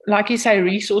 Like you say,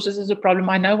 resources is a problem.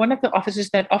 I know one of the officers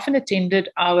that often attended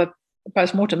our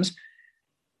postmortems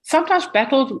sometimes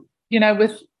battled,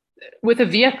 with a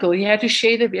vehicle. He had to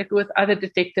share the vehicle with other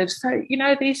detectives. So,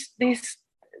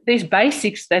 there's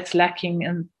basics that's lacking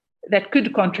and that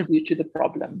could contribute to the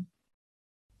problem.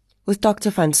 With Dr.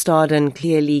 van Staden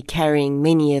clearly carrying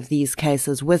many of these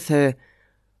cases with her,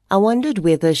 I wondered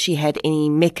whether she had any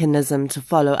mechanism to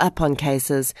follow up on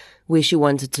cases where she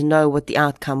wanted to know what the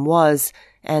outcome was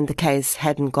and the case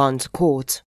hadn't gone to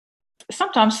court.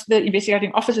 Sometimes the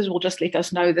investigating officers will just let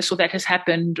us know this or that has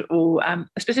happened, or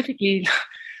specifically,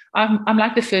 I'm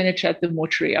like the furniture at the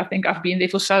mortuary. I think I've been there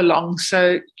for so long,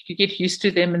 so you get used to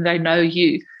them and they know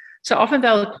you. So often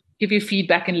they'll give you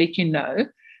feedback and let you know.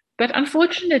 But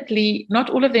unfortunately,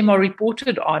 not all of them are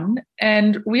reported on,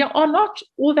 and we are not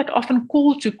all that often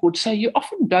called to court. So you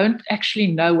often don't actually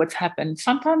know what's happened.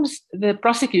 Sometimes the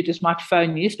prosecutors might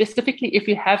phone you, specifically if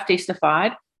you have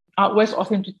testified. I always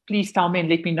ask them to please tell me and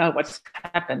let me know what's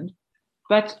happened.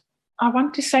 But I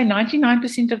want to say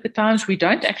 99% of the times we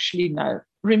don't actually know.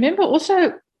 Remember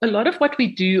also, a lot of what we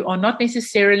do are not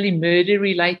necessarily murder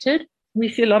related. We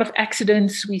see a lot of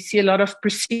accidents. We see a lot of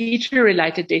procedure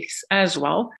related deaths as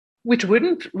well, which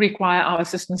wouldn't require our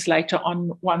assistance later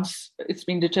on once it's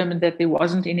been determined that there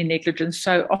wasn't any negligence.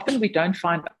 So often we don't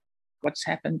find what's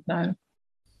happened, no.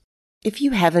 If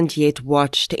you haven't yet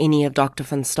watched any of Dr.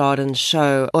 van Staden's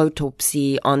show,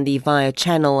 Autopsy, on the Via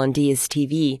channel on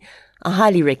DSTV, I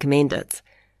highly recommend it.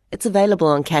 It's available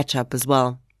on Catch Up as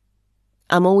well.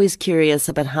 I'm always curious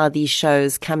about how these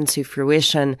shows come to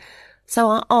fruition, so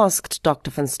I asked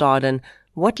Dr. van Staden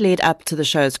what led up to the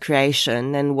show's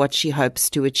creation and what she hopes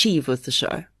to achieve with the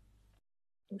show.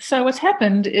 So what's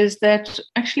happened is that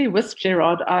actually with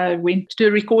Gerard, I went to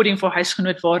a recording for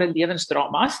Huisgenoot Ware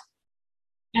Lewensdramas,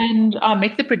 and I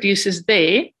met the producers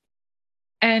there.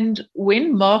 And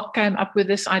when Mark came up with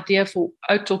this idea for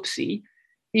Autopsy,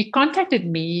 he contacted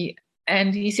me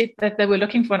and he said that they were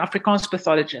looking for an Afrikaans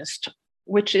pathologist,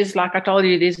 which is, like I told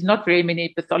you, there's not very many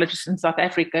pathologists in South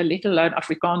Africa, let alone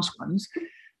Afrikaans ones.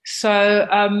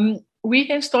 So we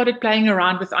then started playing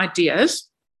around with ideas,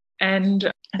 and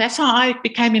that's how I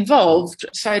became involved.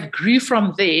 So it grew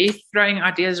from there, throwing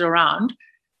ideas around,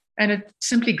 and it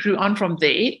simply grew on from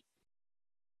there.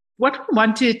 What we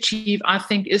want to achieve, I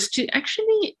think, is to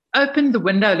actually open the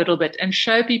window a little bit and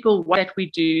show people what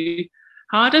we do,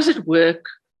 how does it work,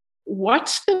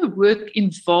 what's the work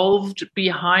involved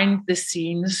behind the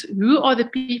scenes, who are the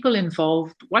people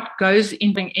involved, what goes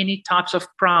into any types of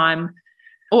crime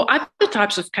or other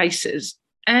types of cases.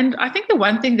 And I think the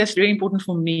one thing that's very important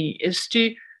for me is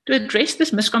to address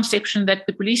this misconception that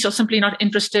the police are simply not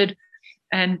interested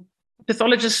and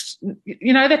pathologists,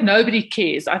 that nobody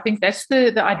cares. I think that's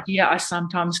the idea I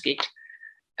sometimes get.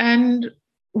 And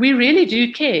we really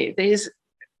do care. There's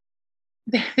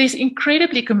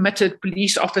incredibly committed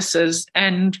police officers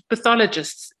and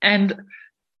pathologists and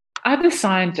other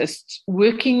scientists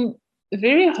working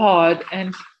very hard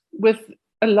and with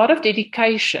a lot of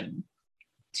dedication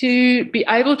to be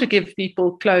able to give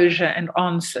people closure and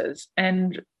answers,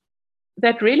 and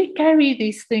that really carry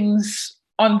these things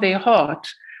on their heart.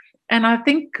 And I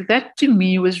think that, to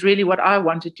me, was really what I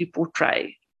wanted to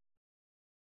portray.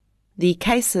 The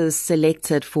cases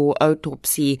selected for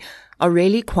Autopsy are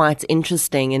really quite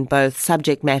interesting in both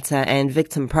subject matter and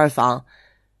victim profile,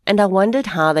 and I wondered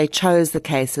how they chose the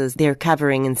cases they're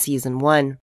covering in Season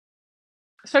 1.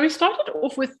 So we started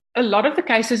off with a lot of the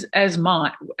cases as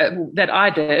mine that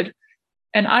I did,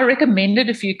 and I recommended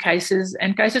a few cases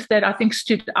and cases that I think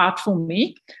stood out for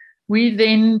me. We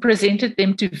then presented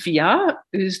them to Via,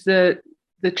 who's the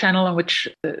channel on which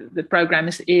the program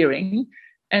is airing,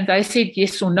 and they said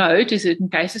yes or no to certain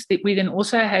cases. That we then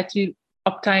also had to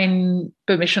obtain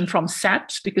permission from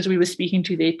SAPS because we were speaking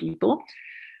to their people,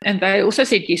 and they also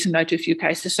said yes and no to a few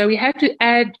cases. So we had to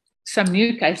add some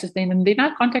new cases then, and then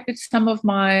I contacted some of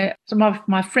my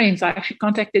friends. I actually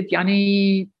contacted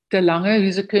Jannie de Lange,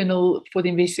 who's a colonel for the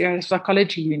investigative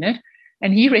psychology unit,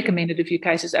 and he recommended a few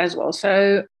cases as well.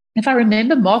 So if I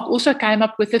remember, Mark also came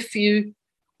up with a few.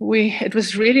 It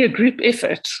was really a group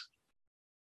effort.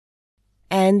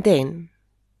 And then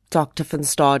Dr. van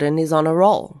Staden is on a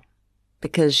roll,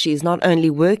 because she's not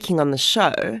only working on the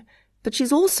show, but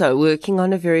she's also working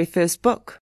on her very first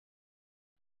book.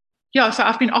 Yeah, so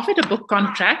I've been offered a book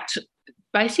contract,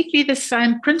 basically the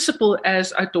same principle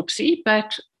as Autopsy,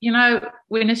 but,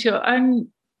 when it's your own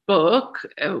book,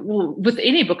 with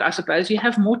any book, I suppose, you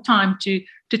have more time to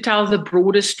tell the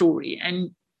broader story.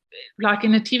 And like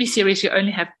in a TV series, you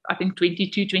only have, I think,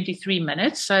 22, 23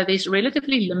 minutes. So there's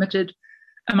relatively limited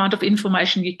amount of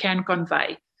information you can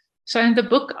convey. So in the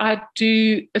book, I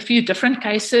do a few different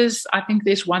cases. I think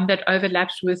there's one that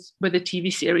overlaps with the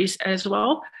TV series as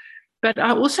well. But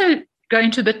I also go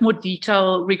into a bit more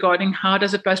detail regarding how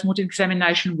does a post-mortem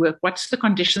examination work? What's the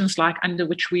conditions like under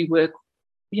which we work?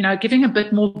 Giving a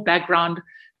bit more background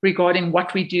regarding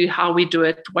what we do, how we do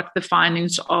it, what the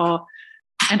findings are,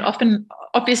 and often,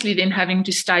 obviously, then having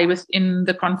to stay within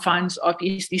the confines of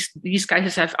these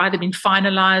cases have either been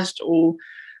finalized or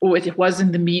it was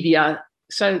in the media.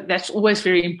 So that's always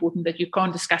very important, that you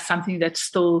can't discuss something that's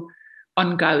still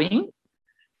ongoing.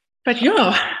 But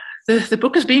yeah, the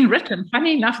book is being written.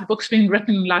 Funny enough, the book's being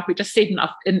written, like we just said,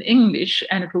 in English,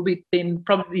 and it will be then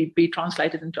probably be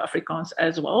translated into Afrikaans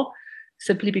as well.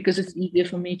 simply because it's easier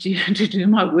for me to do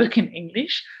my work in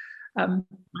English. My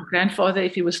grandfather,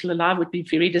 if he was still alive, would be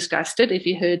very disgusted if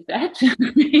he heard that.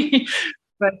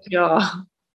 But yeah.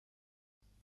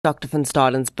 Dr. van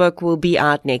Staden's book will be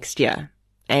out next year,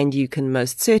 and you can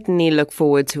most certainly look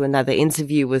forward to another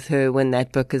interview with her when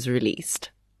that book is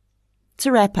released.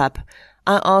 To wrap up,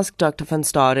 I asked Dr. van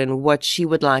Staden what she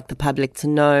would like the public to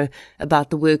know about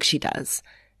the work she does,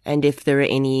 and if there are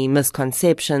any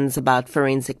misconceptions about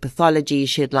forensic pathology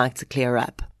she'd like to clear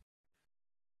up.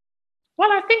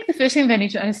 Well, I think the first thing they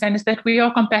need to understand is that we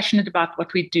are compassionate about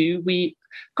what we do. We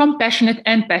compassionate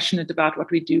and passionate about what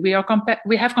we do. We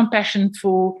have compassion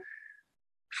for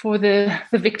the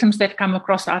victims that come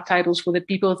across our tables, for the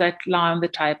people that lie on the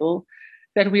table,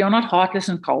 that we are not heartless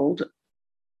and cold.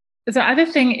 The other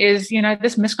thing is,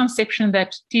 this misconception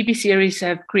that TV series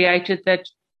have created that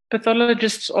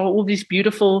pathologists are all these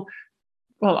beautiful,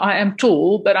 well, I am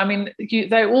tall, but I mean,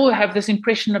 they all have this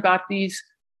impression about these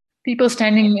people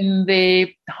standing in their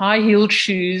high-heeled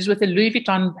shoes with a Louis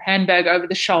Vuitton handbag over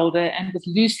the shoulder and with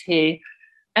loose hair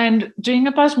and doing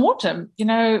a post-mortem.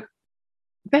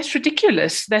 That's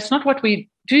ridiculous. That's not what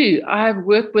we do. I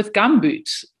work with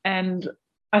gumboots, and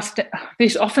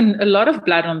there's often a lot of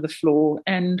blood on the floor.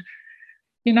 And,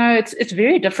 it's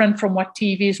very different from what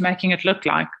TV is making it look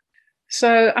like.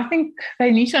 So I think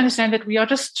they need to understand that we are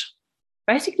just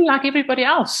basically like everybody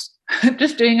else,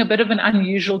 just doing a bit of an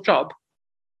unusual job.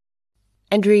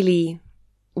 And really,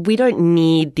 we don't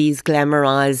need these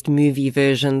glamorized movie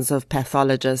versions of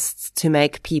pathologists to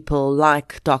make people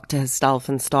like Dr. Herstal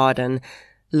van Staden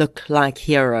look like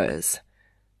heroes.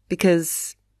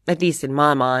 Because, at least in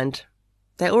my mind,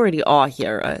 they already are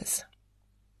heroes.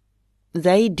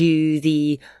 They do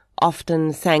the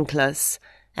often thankless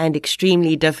and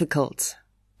extremely difficult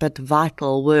but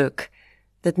vital work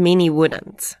that many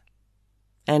wouldn't.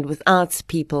 And without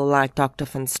people like Dr.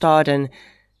 van Staden,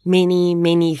 many,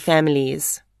 many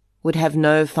families would have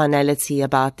no finality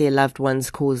about their loved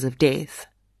one's cause of death.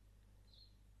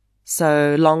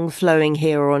 So, long flowing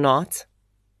hair or not,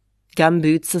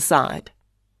 gumboots aside,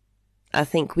 I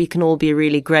think we can all be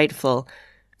really grateful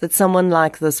that someone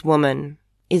like this woman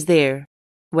is there,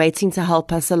 waiting to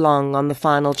help us along on the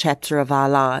final chapter of our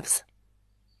lives,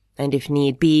 and if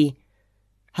need be,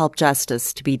 help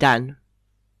justice to be done.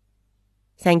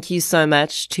 Thank you so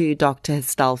much to Dr.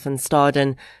 Herstal van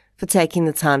Staden for taking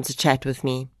the time to chat with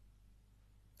me.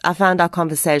 I found our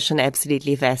conversation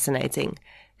absolutely fascinating,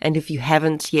 and if you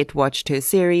haven't yet watched her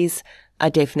series, I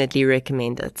definitely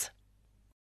recommend it.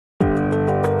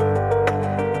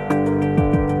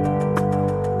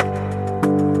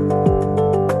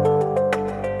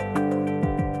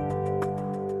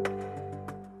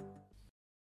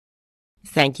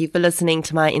 Thank you for listening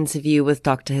to my interview with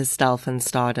Dr. Herstal van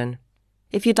Staden.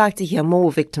 If you'd like to hear more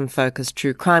victim-focused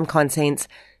true crime content,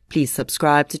 please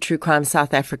subscribe to True Crime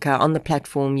South Africa on the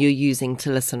platform you're using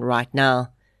to listen right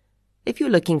now. If you're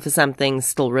looking for something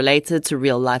still related to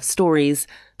real-life stories,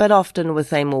 but often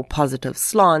with a more positive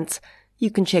slant,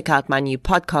 you can check out my new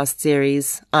podcast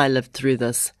series, I Lived Through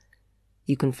This.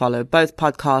 You can follow both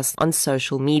podcasts on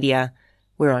social media.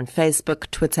 We're on Facebook,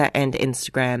 Twitter, and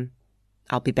Instagram.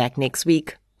 I'll be back next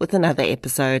week with another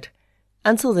episode.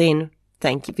 Until then,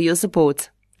 thank you for your support,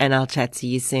 and I'll chat to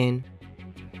you soon.